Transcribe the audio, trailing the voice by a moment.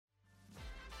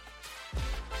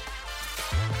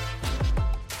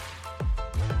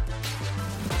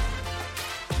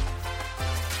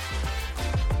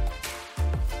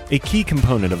A key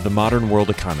component of the modern world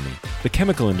economy, the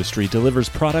chemical industry delivers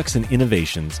products and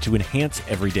innovations to enhance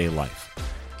everyday life.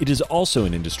 It is also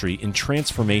an industry in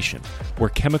transformation, where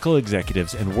chemical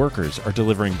executives and workers are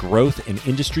delivering growth and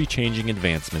industry-changing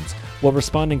advancements while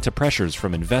responding to pressures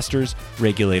from investors,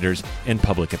 regulators, and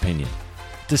public opinion.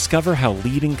 Discover how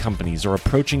leading companies are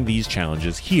approaching these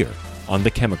challenges here on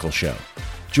The Chemical Show.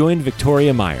 Join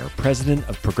Victoria Meyer, president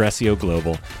of Progressio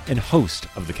Global and host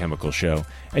of The Chemical Show,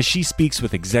 as she speaks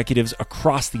with executives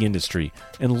across the industry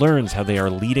and learns how they are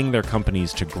leading their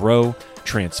companies to grow,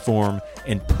 transform,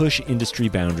 and push industry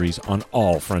boundaries on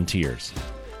all frontiers.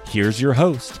 Here's your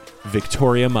host,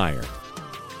 Victoria Meyer.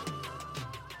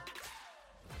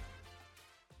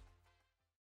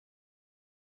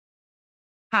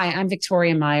 Hi, I'm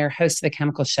Victoria Meyer, host of The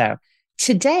Chemical Show.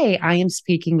 Today, I am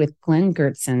speaking with Glynn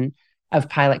Goertzen of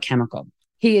Pilot Chemical.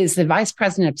 He is the Vice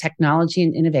President of Technology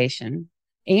and Innovation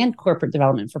and Corporate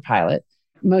Development for Pilot.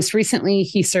 Most recently,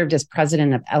 he served as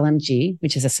President of LMG,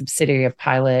 which is a subsidiary of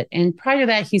Pilot. And prior to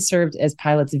that, he served as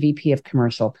Pilot's VP of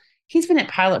Commercial. He's been at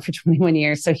Pilot for 21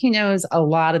 years, so he knows a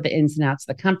lot of the ins and outs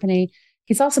of the company.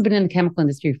 He's also been in the chemical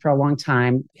industry for a long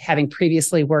time, having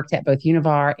previously worked at both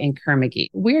Univar and Kerr-McGee.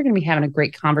 We're going to be having a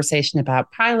great conversation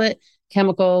about Pilot,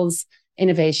 chemicals,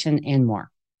 innovation, and more.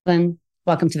 Glynn,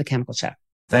 welcome to The Chemical Show.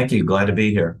 Thank you. Glad to be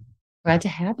here. Glad to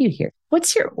have you here.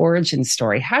 What's your origin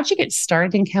story? How'd you get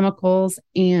started in chemicals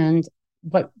and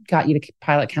what got you to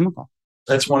Pilot Chemical?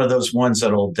 That's one of those ones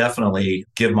that'll definitely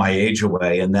give my age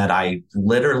away. And that I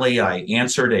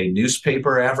answered a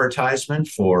newspaper advertisement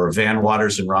for Van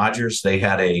Waters and Rogers. They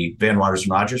had a Van Waters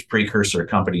and Rogers precursor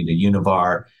company to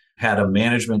Univar, had a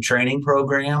management training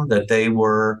program that they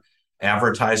were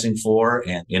advertising for,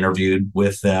 and interviewed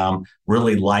with them.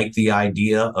 Really liked the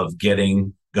idea of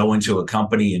go into a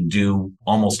company and do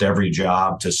almost every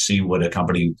job to see what a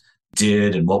company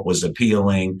did and what was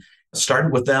appealing.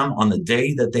 Started with them on the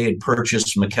day that they had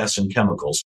purchased McKesson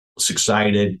Chemicals. Was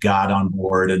excited, got on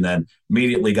board, and then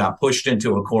immediately got pushed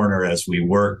into a corner as we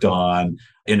worked on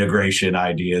integration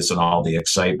ideas and all the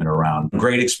excitement around.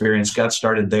 Great experience, got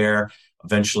started there,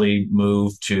 eventually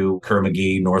moved to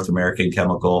Kerr-McGee, North American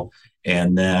Chemical,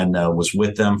 and then was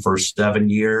with them for 7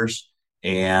 years,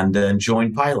 and then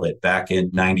joined Pilot back in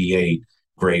 98.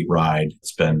 Great ride.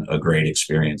 It's been a great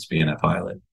experience being at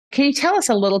Pilot. Can you tell us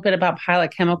a little bit about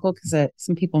Pilot Chemical? Because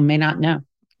some people may not know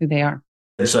who they are.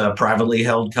 It's a privately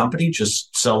held company,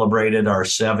 just celebrated our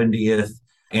 70th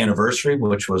anniversary,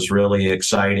 which was really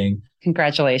exciting.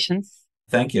 Congratulations.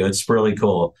 Thank you. It's really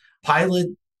cool. Pilot,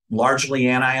 largely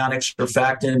anionic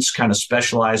surfactants, kind of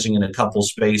specializing in a couple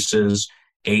spaces,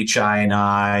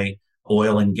 HI&I,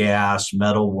 oil and gas,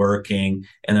 metalworking,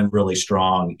 and then really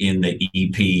strong in the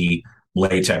EP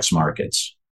latex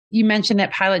markets. You mentioned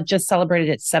that Pilot just celebrated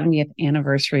its 70th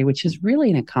anniversary, which is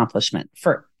really an accomplishment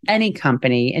for any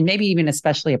company, and maybe even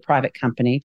especially a private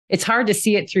company. It's hard to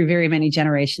see it through very many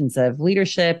generations of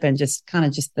leadership and just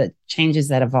the changes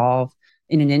that evolve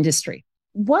in an industry.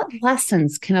 What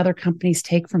lessons can other companies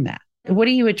take from that? What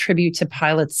do you attribute to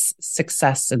Pilot's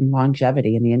success and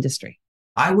longevity in the industry?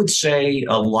 I would say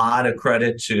a lot of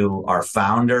credit to our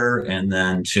founder and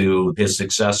then to his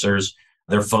successors.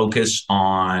 Their focus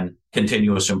on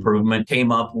continuous improvement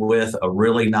came up with a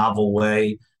really novel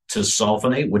way to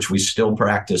sulfonate, which we still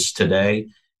practice today.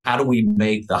 How do we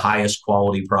make the highest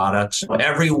quality products?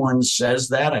 Everyone says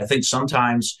that. I think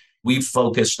sometimes we've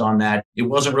focused on that. It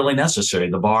wasn't really necessary.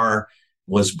 The bar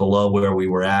was below where we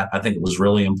were at. I think it was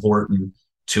really important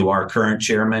to our current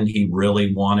chairman. He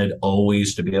really wanted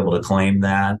always to be able to claim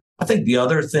that. I think the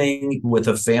other thing with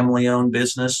a family-owned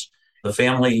business, the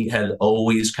family had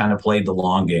always kind of played the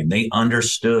long game. They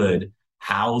understood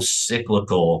how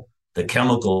cyclical the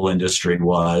chemical industry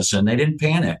was, and they didn't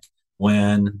panic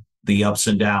when the ups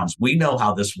and downs. We know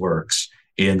how this works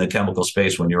in the chemical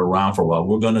space when you're around for a while.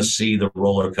 We're going to see the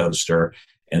roller coaster,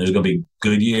 and there's going to be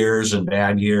good years and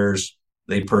bad years.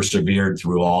 They persevered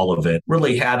through all of it.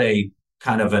 Really had a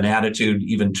kind of an attitude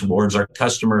even towards our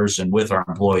customers and with our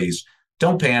employees.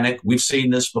 Don't panic. We've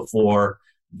seen this before.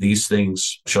 These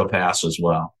things shall pass as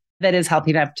well. That is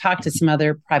healthy. I've talked to some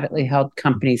other privately held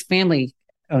companies,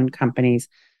 family-owned companies,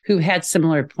 who had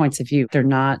similar points of view. They're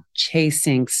not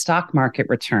chasing stock market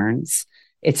returns.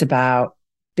 It's about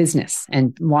business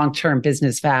and long-term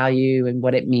business value and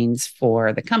what it means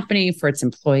for the company, for its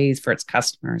employees, for its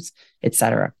customers, et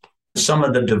cetera. Some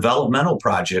of the developmental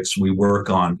projects we work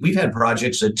on, we've had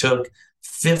projects that took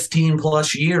 15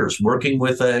 plus years working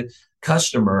with a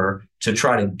customer to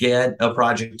try to get a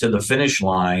project to the finish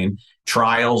line.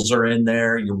 Trials are in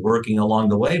there. You're working along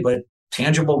the way, but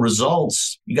tangible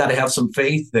results, you got to have some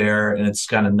faith there. And it's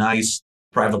kind of nice,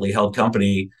 privately held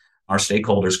company our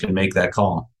stakeholders can make that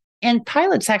call. And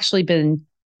Pilot's actually been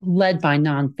led by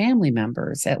non-family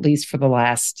members, at least for the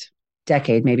last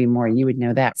decade, maybe more. You would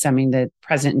know that. So, I mean, the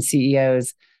president and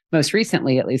CEOs, most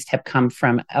recently at least, have come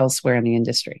from elsewhere in the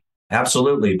industry.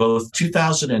 Absolutely. Both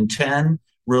 2010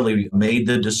 really made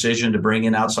the decision to bring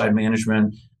in outside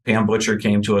management. Pam Butcher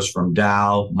came to us from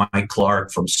Dow, Mike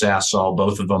Clark from Sasol,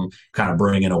 both of them kind of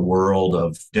bringing a world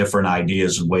of different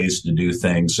ideas and ways to do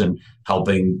things and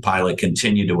helping Pilot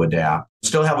continue to adapt.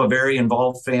 Still have a very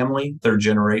involved family, third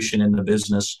generation in the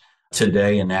business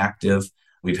today and active.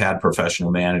 We've had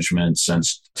professional management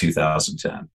since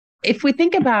 2010. If we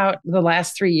think about the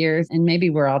last 3 years, and maybe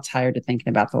we're all tired of thinking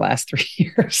about the last 3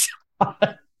 years,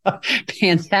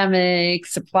 pandemic,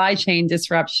 supply chain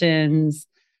disruptions,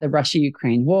 the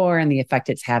Russia-Ukraine war and the effect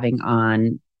it's having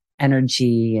on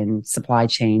energy and supply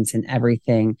chains and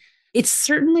everything. It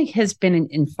certainly has been an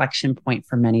inflection point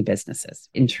for many businesses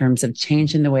in terms of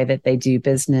changing the way that they do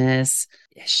business,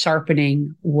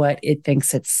 sharpening what it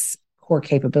thinks its core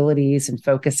capabilities and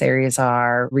focus areas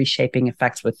are, reshaping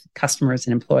effects with customers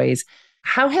and employees.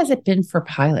 How has it been for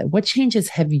Pilot? What changes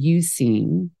have you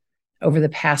seen over the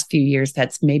past few years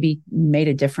that's maybe made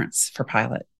a difference for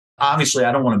Pilot? Obviously,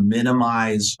 I don't want to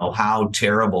minimize how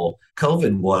terrible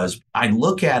COVID was. I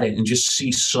look at it and just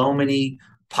see so many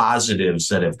positives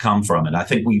that have come from it. I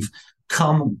think we've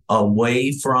come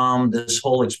away from this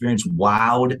whole experience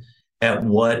wowed at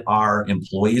what our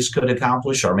employees could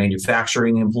accomplish. Our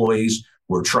manufacturing employees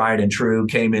were tried and true,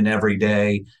 came in every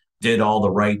day, did all the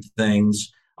right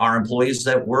things. Our employees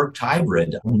that worked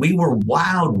hybrid, we were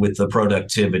wowed with the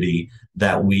productivity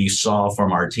that we saw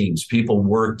from our teams. People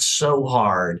worked so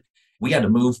hard. We had to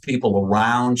move people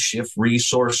around, shift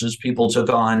resources. People took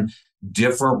on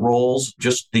different roles.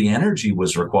 Just the energy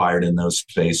was required in those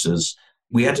spaces.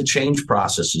 We had to change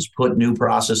processes, put new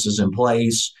processes in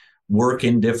place, work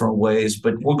in different ways.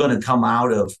 But we're going to come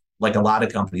out of, like a lot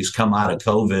of companies come out of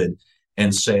COVID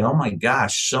and say, oh my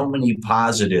gosh, so many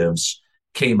positives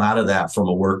came out of that from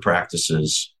a work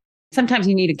practices. Sometimes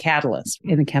you need a catalyst.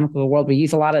 In the chemical world, we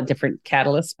use a lot of different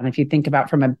catalysts. And if you think about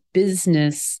from a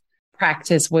business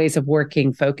practice, ways of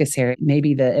working, focus area,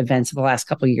 maybe the events of the last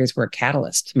couple of years were a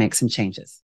catalyst to make some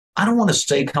changes. I don't want to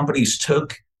say companies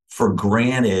took for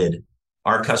granted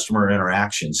our customer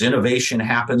interactions. Innovation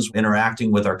happens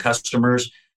interacting with our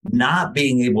customers, not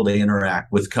being able to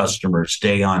interact with customers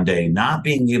day on day, not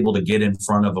being able to get in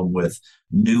front of them with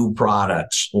new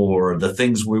products or the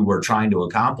things we were trying to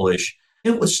accomplish.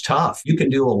 It was tough. You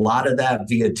can do a lot of that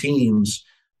via Teams,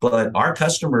 but our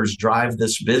customers drive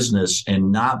this business,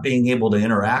 and not being able to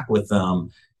interact with them,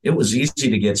 it was easy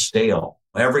to get stale.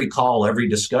 Every call, every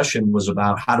discussion was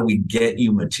about how do we get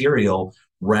you material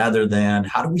rather than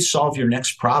how do we solve your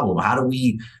next problem? How do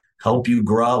we help you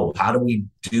grow? How do we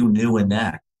do new and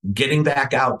that? Getting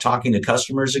back out, talking to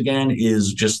customers again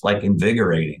is just like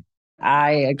invigorating.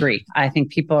 I agree. I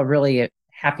think people are really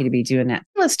happy to be doing that.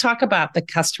 Let's talk about the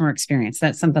customer experience.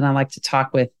 That's something I like to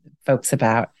talk with folks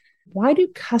about. Why do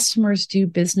customers do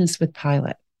business with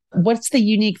Pilot? What's the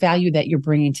unique value that you're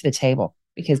bringing to the table?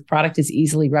 Because product is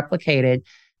easily replicated,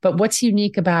 but what's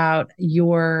unique about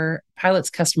your Pilot's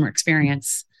customer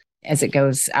experience as it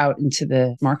goes out into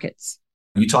the markets?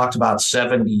 You talked about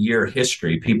 70-year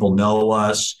history. People know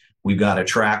us. We've got a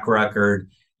track record,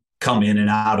 come in and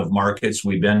out of markets.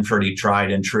 We've been pretty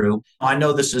tried and true. I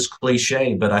know this is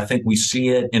cliche, but I think we see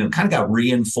it, and it kind of got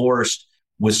reinforced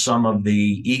with some of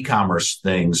the e-commerce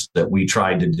things that we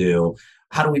tried to do.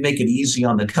 How do we make it easy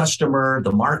on the customer?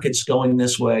 The market's going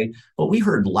this way. But we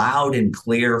heard loud and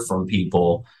clear from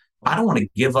people, I don't want to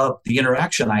give up the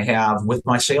interaction I have with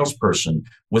my salesperson,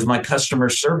 with my customer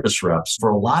service reps.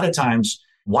 For a lot of times,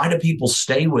 why do people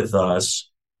stay with us?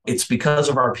 It's because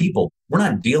of our people. We're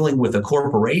not dealing with a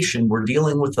corporation. We're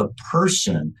dealing with a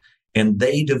person, and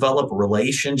they develop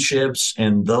relationships,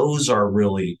 and those are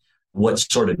really what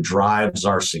sort of drives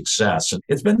our success. And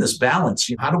it's been this balance.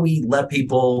 How do we let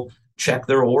people check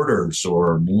their orders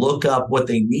or look up what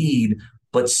they need,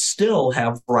 but still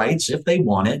have rights, if they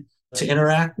want it, to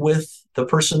interact with the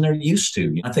person they're used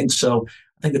to? I think so.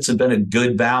 I think it's been a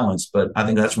good balance, but I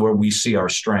think that's where we see our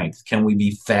strength. Can we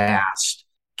be fast?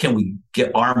 Can we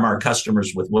arm our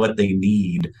customers with what they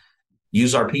need?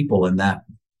 Use our people in that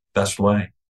best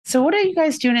way. So what are you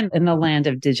guys doing in the land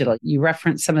of digital? You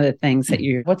referenced some of the things that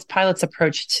what's Pilot's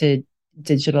approach to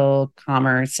digital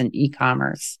commerce and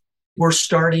e-commerce? We're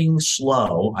starting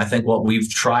slow. I think what we've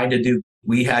tried to do,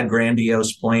 we had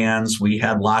grandiose plans. We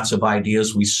had lots of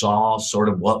ideas. We saw sort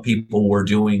of what people were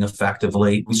doing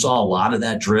effectively. We saw a lot of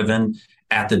that driven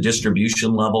at the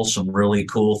distribution level, some really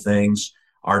cool things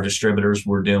our distributors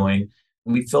were doing.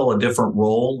 We fill a different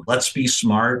role. Let's be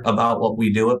smart about what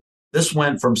we do. This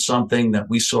went from something that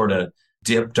we sort of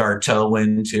dipped our toe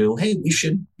into. Hey, we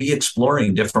should be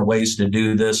exploring different ways to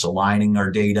do this, aligning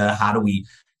our data. How do we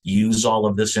use all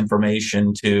of this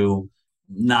information to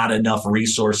not enough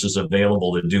resources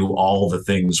available to do all the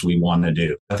things we want to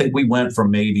do? I think we went from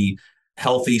maybe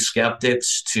healthy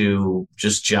skeptics to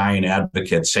just giant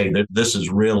advocates. Hey, this is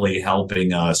really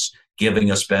helping us,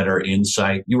 giving us better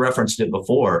insight. You referenced it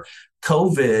before.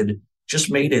 COVID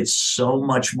just made it so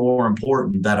much more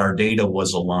important that our data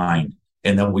was aligned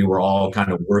and that we were all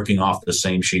kind of working off the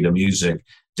same sheet of music.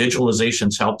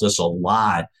 Digitalization's helped us a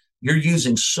lot. You're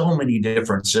using so many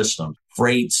different systems,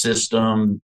 freight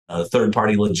system,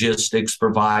 third-party logistics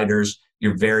providers,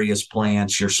 your various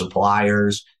plants, your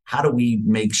suppliers. How do we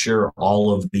make sure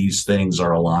all of these things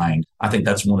are aligned? I think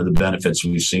that's one of the benefits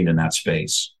we've seen in that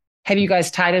space. Have you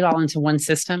guys tied it all into one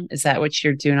system? Is that what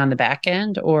you're doing on the back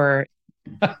end, or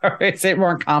is it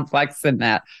more complex than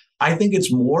that? I think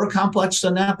it's more complex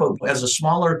than that, but as a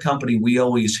smaller company, we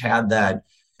always had that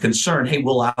concern. Hey,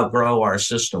 we'll outgrow our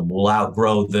system. We'll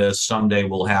outgrow this. Someday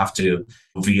we'll have to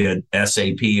via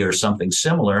SAP or something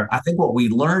similar. I think what we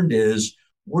learned is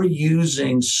we're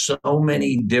using so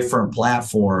many different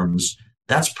platforms.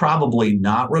 That's probably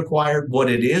not required.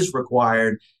 What it is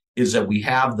required is that we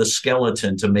have the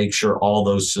skeleton to make sure all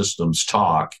those systems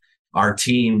talk. Our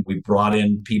team, we brought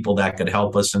in people that could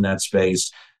help us in that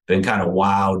space, been kind of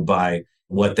wowed by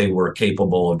what they were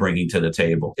capable of bringing to the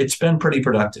table. It's been pretty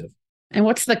productive. And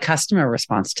what's the customer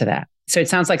response to that? So it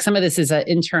sounds like some of this is an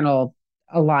internal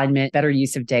alignment, better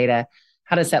use of data.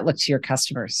 How does that look to your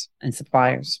customers and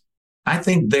suppliers? I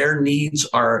think their needs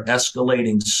are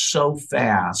escalating so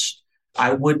fast.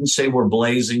 I wouldn't say we're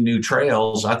blazing new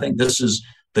trails. I think this is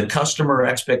the customer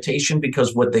expectation,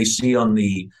 because what they see on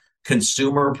the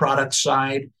consumer product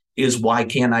side is, why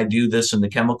can't I do this in the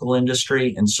chemical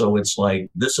industry? And so it's like,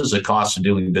 this is a cost of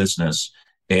doing business,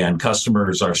 and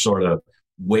customers are sort of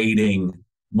waiting.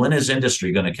 When is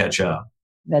industry going to catch up?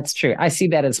 That's true. I see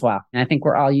that as well. And I think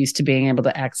we're all used to being able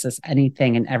to access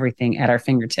anything and everything at our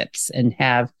fingertips and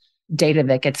have data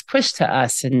that gets pushed to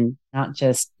us, and not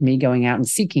just me going out and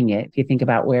seeking it. If you think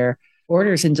about where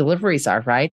orders and deliveries are,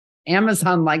 right?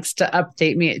 Amazon likes to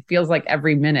update me. It feels like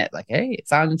every minute, like, hey,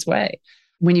 it's on its way.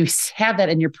 When you have that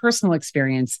in your personal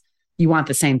experience, you want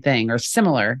the same thing or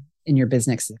similar in your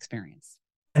business experience.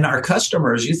 And our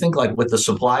customers, you think like with the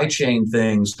supply chain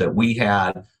things that we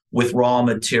had with raw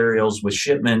materials, with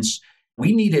shipments,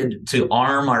 we needed to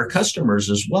arm our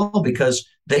customers as well, because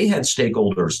they had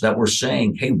stakeholders that were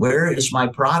saying, hey, where is my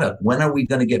product? When are we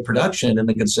going to get production? And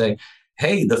they could say,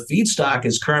 hey, the feedstock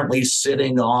is currently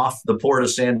sitting off the port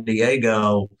of San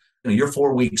Diego. You're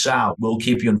 4 weeks out. We'll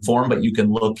keep you informed, but you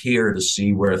can look here to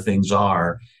see where things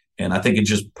are. And I think it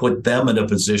just put them in a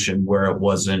position where it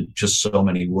wasn't just so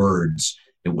many words.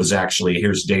 It was actually,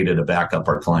 here's data to back up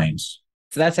our claims.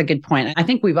 So that's a good point. I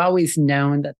think we've always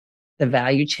known that the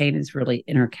value chain is really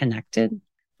interconnected,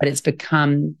 but it's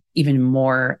become even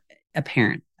more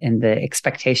apparent. And the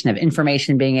expectation of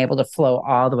information being able to flow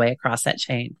all the way across that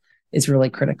chain is really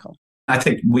critical. I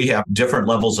think we have different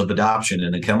levels of adoption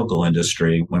in the chemical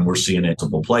industry when we're seeing it in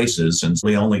multiple places. And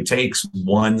it only takes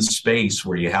one space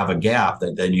where you have a gap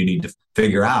that then you need to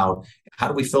figure out, how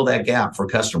do we fill that gap for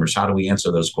customers? How do we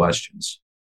answer those questions?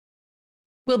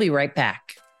 We'll be right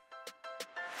back.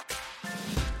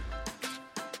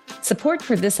 Support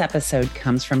for this episode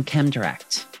comes from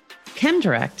ChemDirect.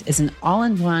 ChemDirect is an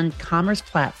all-in-one commerce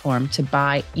platform to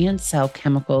buy and sell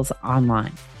chemicals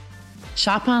online.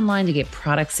 Shop online to get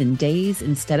products in days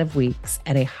instead of weeks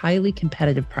at a highly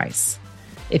competitive price.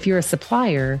 If you're a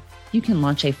supplier, you can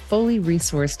launch a fully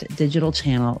resourced digital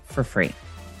channel for free.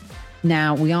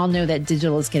 Now, we all know that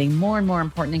digital is getting more and more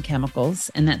important in chemicals,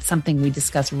 and that's something we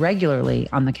discuss regularly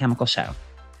on The Chemical Show.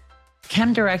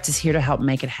 ChemDirect is here to help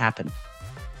make it happen.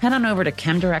 Head on over to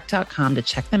chemdirect.com to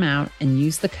check them out and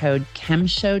use the code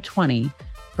CHEMSHOW20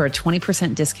 for a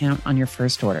 20% discount on your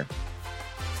first order.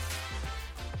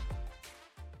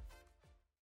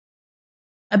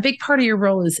 A big part of your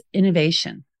role is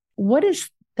innovation. What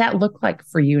does that look like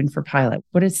for you and for Pilot?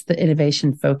 What is the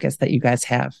innovation focus that you guys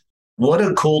have? What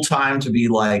a cool time to be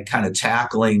like kind of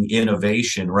tackling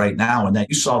innovation right now. And that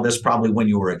you saw this probably when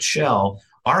you were at Shell.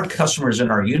 Our customers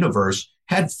in our universe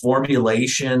had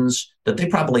formulations that they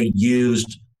probably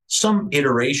used some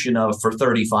iteration of for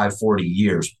 35, 40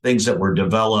 years, things that were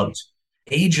developed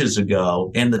ages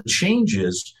ago. And the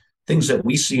changes, things that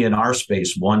we see in our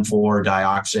space,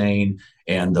 1,4-dioxane,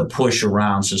 and the push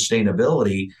around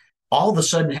sustainability, all of a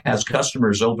sudden has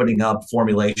customers opening up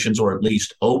formulations, or at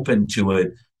least open to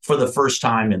it, for the first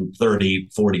time in 30,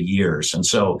 40 years. And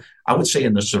so I would say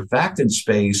in the surfactant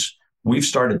space, we've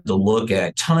started to look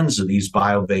at tons of these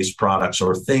bio-based products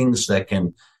or things that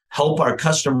can help our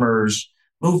customers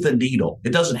move the needle.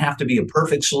 It doesn't have to be a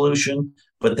perfect solution,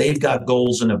 but they've got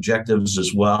goals and objectives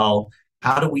as well.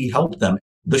 How do we help them?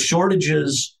 The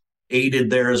shortages aided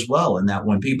there as well, in that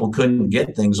when people couldn't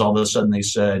get things, all of a sudden they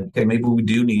said, okay, maybe we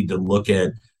do need to look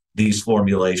at these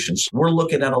formulations. We're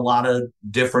looking at a lot of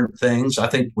different things. I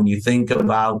think when you think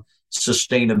about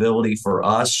sustainability for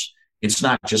us, it's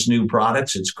not just new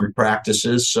products, it's good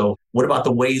practices. So what about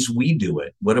the ways we do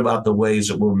it? What about the ways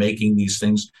that we're making these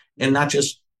things? And not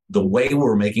just the way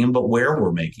we're making them, but where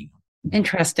we're making them.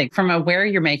 Interesting. From a where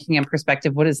you're making them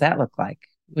perspective, what does that look like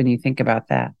when you think about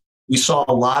that? We saw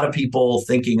a lot of people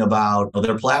thinking about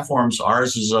their platforms.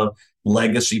 Ours is a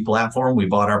legacy platform. We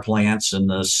bought our plants in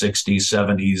the 60s,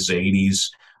 70s, 80s.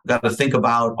 Got to think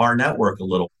about our network a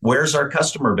little. Where's our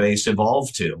customer base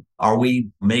evolved to? Are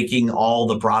we making all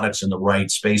the products in the right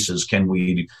spaces? Can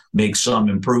we make some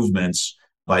improvements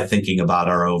by thinking about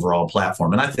our overall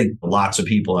platform? And I think lots of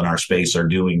people in our space are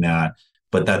doing that.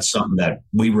 But that's something that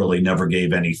we really never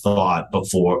gave any thought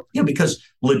before, because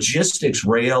logistics,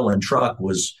 rail and truck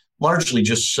was largely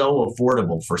just so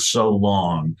affordable for so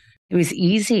long. It was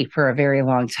easy for a very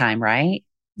long time, right?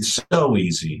 It's so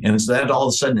easy. And it's that all of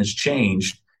a sudden has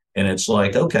changed. And it's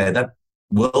like, okay,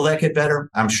 will that get better?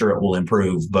 I'm sure it will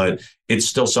improve, but it's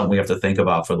still something we have to think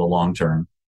about for the long term.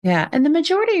 Yeah. And the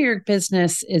majority of your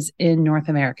business is in North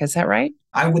America. Is that right?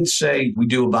 I would say we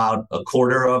do about a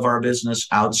quarter of our business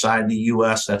outside the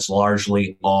US. That's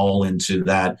largely all into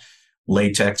that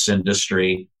latex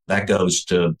industry. That goes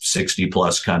to 60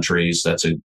 plus countries. That's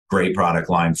a great product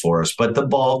line for us. But the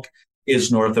bulk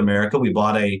is North America. We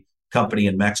bought a company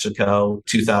in Mexico,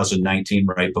 2019,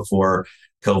 right before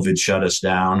COVID shut us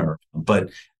down.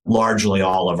 But largely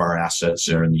all of our assets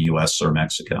are in the US or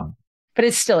Mexico. But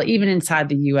it's still, even inside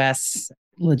the US,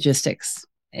 logistics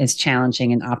is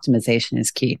challenging and optimization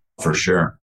is key. For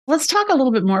sure. Let's talk a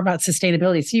little bit more about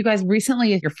sustainability. So you guys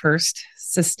recently had your first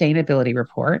sustainability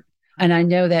report. And I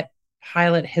know that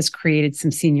Pilot has created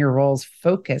some senior roles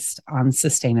focused on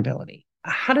sustainability.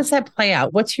 How does that play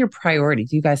out? What's your priority?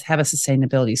 Do you guys have a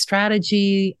sustainability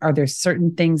strategy? Are there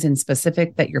certain things in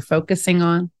specific that you're focusing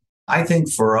on? I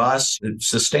think for us,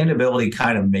 sustainability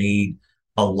kind of made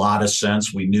a lot of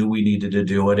sense. We knew we needed to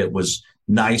do it. It was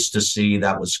nice to see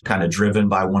that was kind of driven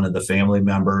by one of the family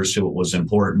members who it was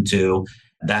important to.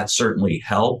 That certainly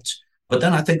helped. But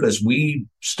then I think as we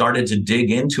started to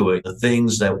dig into it, the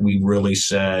things that we really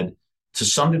said to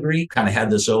some degree kind of had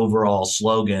this overall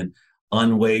slogan,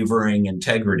 unwavering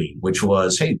integrity, which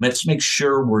was, hey, let's make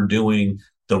sure we're doing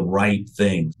the right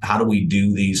thing. How do we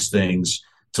do these things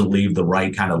to leave the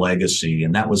right kind of legacy?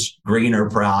 And that was greener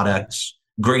products,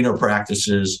 greener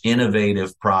practices,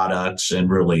 innovative products, and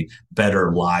really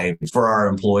better lives for our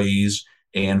employees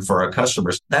and for our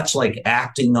customers. That's like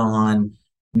acting on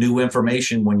new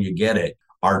information when you get it.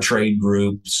 Our trade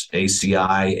groups,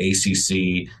 ACI,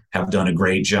 ACC, have done a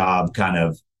great job kind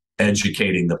of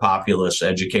educating the populace,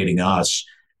 educating us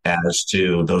as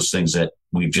to those things that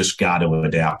we've just got to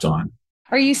adapt on.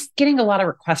 Are you getting a lot of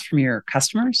requests from your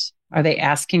customers? Are they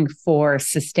asking for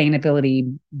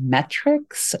sustainability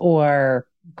metrics or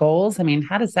goals? I mean,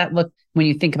 how does that look when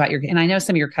you think about and I know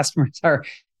some of your customers are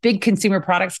big consumer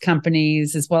products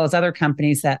companies, as well as other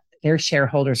companies that their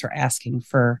shareholders are asking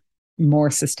for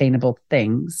more sustainable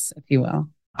things, if you will.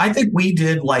 I think we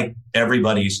did like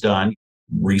everybody's done.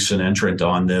 Recent entrant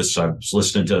on this. I was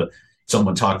listening to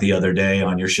someone talk the other day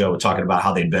on your show talking about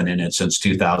how they'd been in it since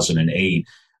 2008.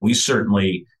 We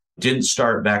certainly didn't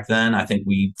start back then. I think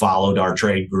we followed our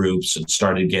trade groups and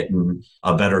started getting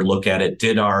a better look at it,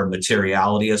 did our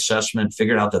materiality assessment,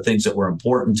 figured out the things that were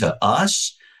important to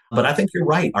us. But I think you're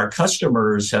right. Our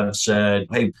customers have said,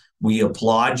 hey, we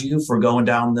applaud you for going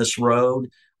down this road.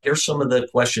 Here's some of the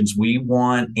questions we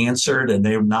want answered, and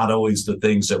they're not always the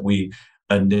things that we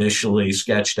initially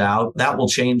sketched out. That will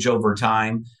change over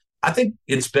time. I think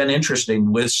it's been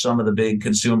interesting with some of the big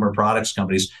consumer products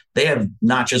companies. They have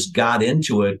not just got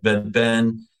into it, but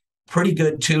been pretty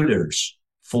good tutors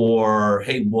for,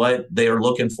 hey, what they're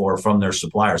looking for from their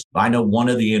suppliers. I know one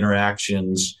of the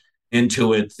interactions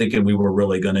into it thinking we were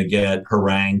really going to get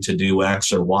harangued to do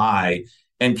X or Y,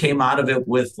 and came out of it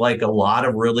with like a lot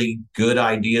of really good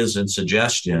ideas and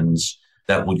suggestions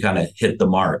that would kind of hit the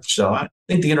mark. So I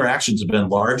think the interactions have been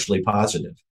largely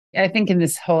positive. I think in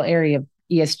this whole area of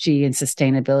ESG and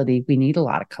sustainability, we need a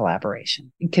lot of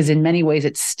collaboration because in many ways,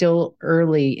 it's still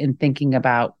early in thinking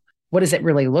about what does it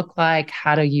really look like?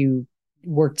 How do you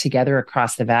work together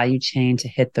across the value chain to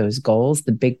hit those goals,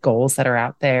 the big goals that are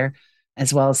out there,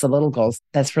 as well as the little goals.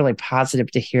 That's really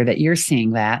positive to hear that you're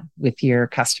seeing that with your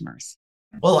customers.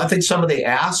 Well, I think some of the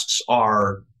asks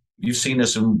are, you've seen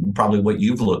this in probably what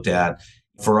you've looked at.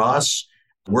 For us,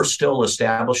 we're still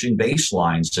establishing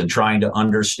baselines and trying to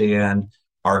understand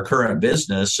our current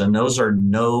business. And those are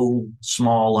no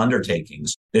small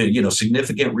undertakings.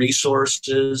 Significant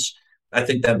resources. I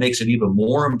think that makes it even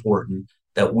more important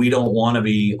that we don't want to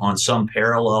be on some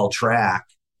parallel track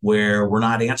where we're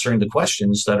not answering the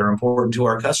questions that are important to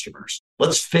our customers.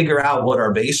 Let's figure out what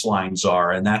our baselines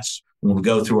are. And that's when we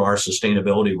go through our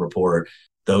sustainability report,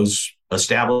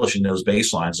 establishing those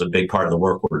baselines is a big part of the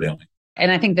work we're doing.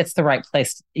 And I think that's the right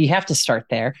place. You have to start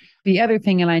there. The other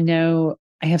thing, and I know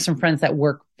I have some friends that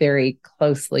work very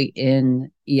closely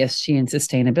in ESG and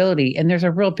sustainability, and there's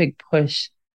a real big push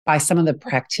by some of the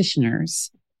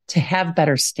practitioners to have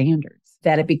better standards,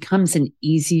 that it becomes an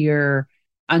easier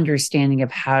understanding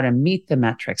of how to meet the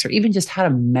metrics or even just how to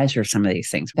measure some of these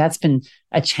things. That's been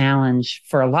a challenge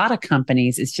for a lot of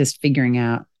companies, is just figuring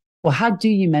out, well, how do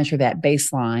you measure that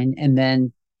baseline? And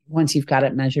then once you've got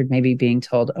it measured, maybe being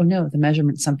told, oh no, the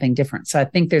measurement's something different. So I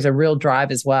think there's a real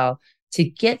drive as well to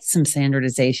get some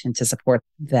standardization to support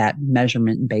that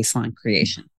measurement and baseline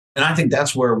creation. And I think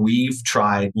that's where we've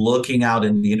tried looking out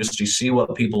in the industry, see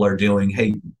what people are doing.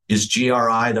 Hey, is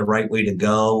GRI the right way to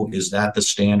go? Is that the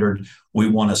standard we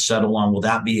want to settle on? Will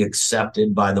that be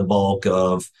accepted by the bulk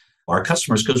of our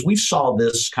customers? Because we saw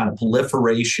this kind of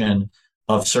proliferation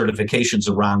of certifications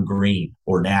around green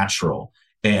or natural.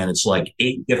 And it's like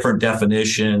 8 different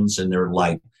definitions. And they're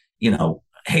like,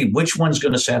 hey, which one's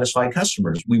going to satisfy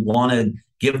customers? We want to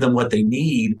give them what they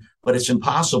need, but it's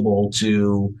impossible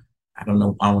to, I don't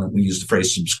want to use the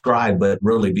phrase subscribe, but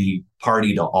really be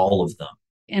party to all of them.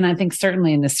 And I think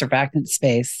certainly in the surfactant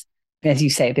space, as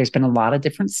you say, there's been a lot of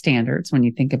different standards when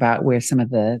you think about where some of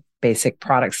the basic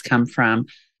products come from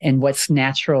and what's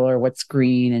natural or what's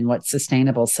green and what's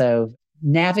sustainable. So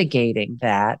navigating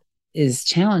that is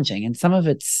challenging. And some of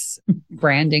it's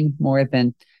branding more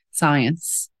than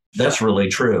science. That's really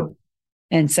true.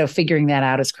 And so figuring that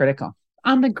out is critical.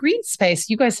 On the green space,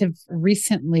 you guys have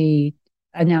recently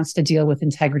announced a deal with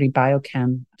Integrity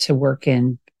Biochem to work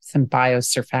in some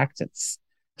biosurfactants.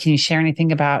 Can you share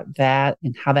anything about that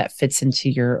and how that fits into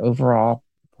your overall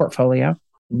portfolio?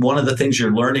 One of the things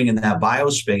you're learning in that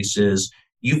biospace is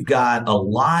you've got a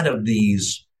lot of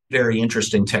these very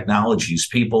interesting technologies,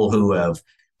 people who have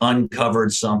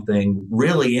uncovered something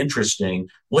really interesting.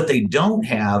 What they don't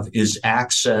have is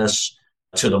access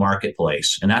to the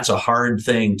marketplace. And that's a hard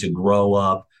thing to grow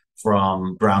up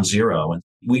from ground zero. And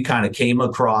we kind of came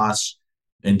across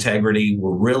Integrity,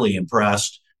 were really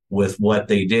impressed with what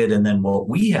they did. And then what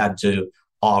we had to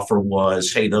offer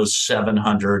was, hey, those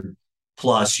 700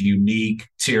 plus unique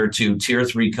tier 2, tier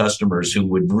 3 customers who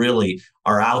would really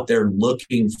are out there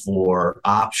looking for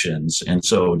options. And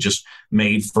so just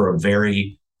made for a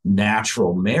very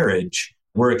natural marriage.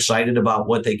 We're excited about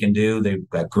what they can do. They've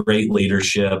got great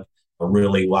leadership, are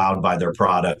really wowed by their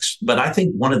products. But I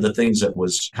think one of the things that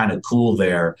was kind of cool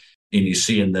there, and you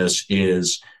see in this,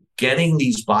 is getting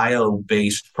these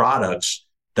bio-based products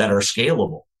that are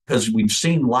scalable. Because we've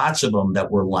seen lots of them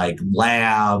that were like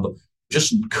lab,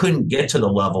 just couldn't get to the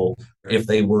level if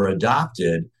they were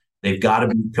adopted. They've got to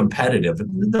be competitive.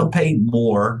 They'll pay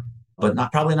more, but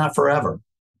probably not forever.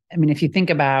 I mean, if you think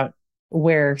about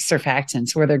where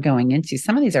surfactants, where they're going into,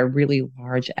 some of these are really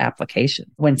large applications.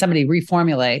 When somebody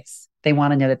reformulates, they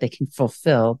want to know that they can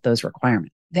fulfill those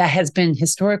requirements. That has been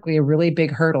historically a really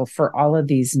big hurdle for all of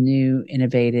these new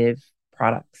innovative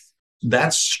products.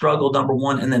 That's struggle number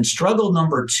one. And then struggle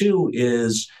number two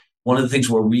is one of the things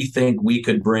where we think we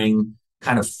could bring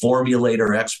kind of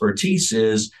formulator expertise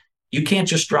is you can't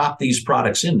just drop these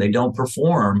products in. They don't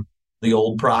perform the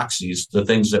old proxies, the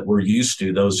things that we're used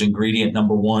to, those ingredient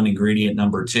number 1, ingredient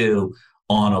number 2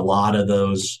 on a lot of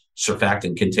those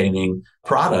surfactant containing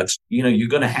products. You're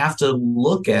going to have to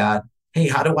look at, hey,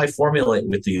 how do I formulate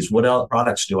with these? What else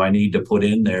products do I need to put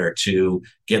in there to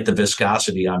get the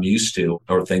viscosity I'm used to,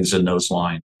 or things in those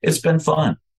lines? It's been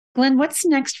fun. Glynn, what's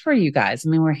next for you guys? I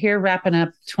mean, we're here wrapping up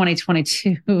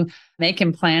 2022,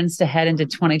 making plans to head into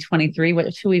 2023.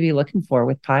 What should we be looking for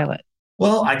with Pilot?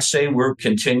 Well, I'd say we'll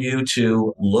continue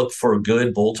to look for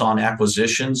good bolt-on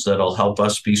acquisitions that'll help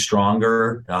us be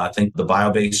stronger. I think the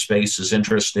bio-based space is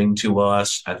interesting to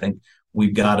us. I think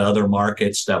we've got other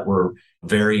markets that we're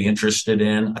very interested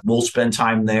in. We'll spend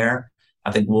time there.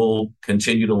 I think we'll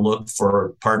continue to look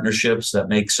for partnerships that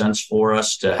make sense for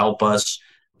us to help us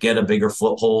get a bigger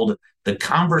foothold. The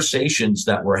conversations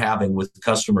that we're having with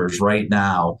customers right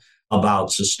now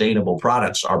about sustainable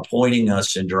products are pointing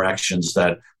us in directions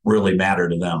that really matter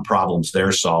to them, problems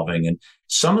they're solving. And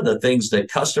some of the things that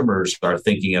customers are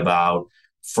thinking about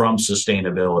from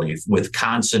sustainability with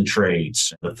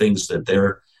concentrates, the things that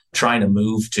they're trying to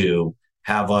move to,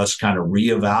 have us kind of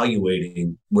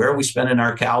reevaluating where are we spending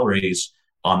our calories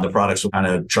on the products we're kind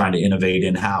of trying to innovate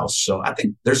in-house. So I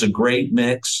think there's a great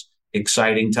mix,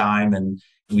 exciting time, and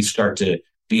we start to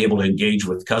be able to engage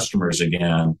with customers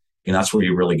again. And that's where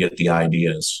you really get the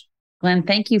ideas. Glynn,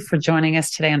 thank you for joining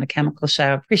us today on The Chemical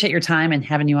Show. Appreciate your time and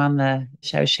having you on the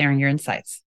show, sharing your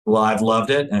insights. Well, I've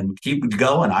loved it and keep it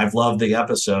going. I've loved the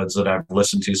episodes that I've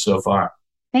listened to so far.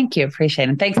 Thank you. Appreciate it.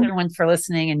 And thanks everyone for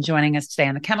listening and joining us today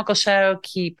on The Chemical Show.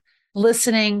 Keep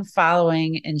listening,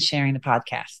 following, and sharing the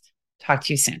podcast. Talk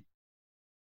to you soon.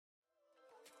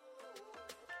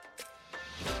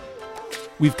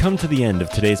 We've come to the end of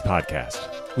today's podcast.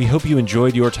 We hope you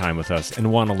enjoyed your time with us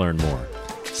and want to learn more.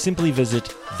 Simply visit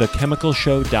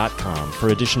thechemicalshow.com for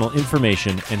additional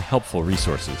information and helpful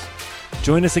resources.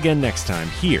 Join us again next time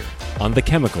here on The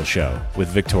Chemical Show with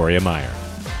Victoria Meyer.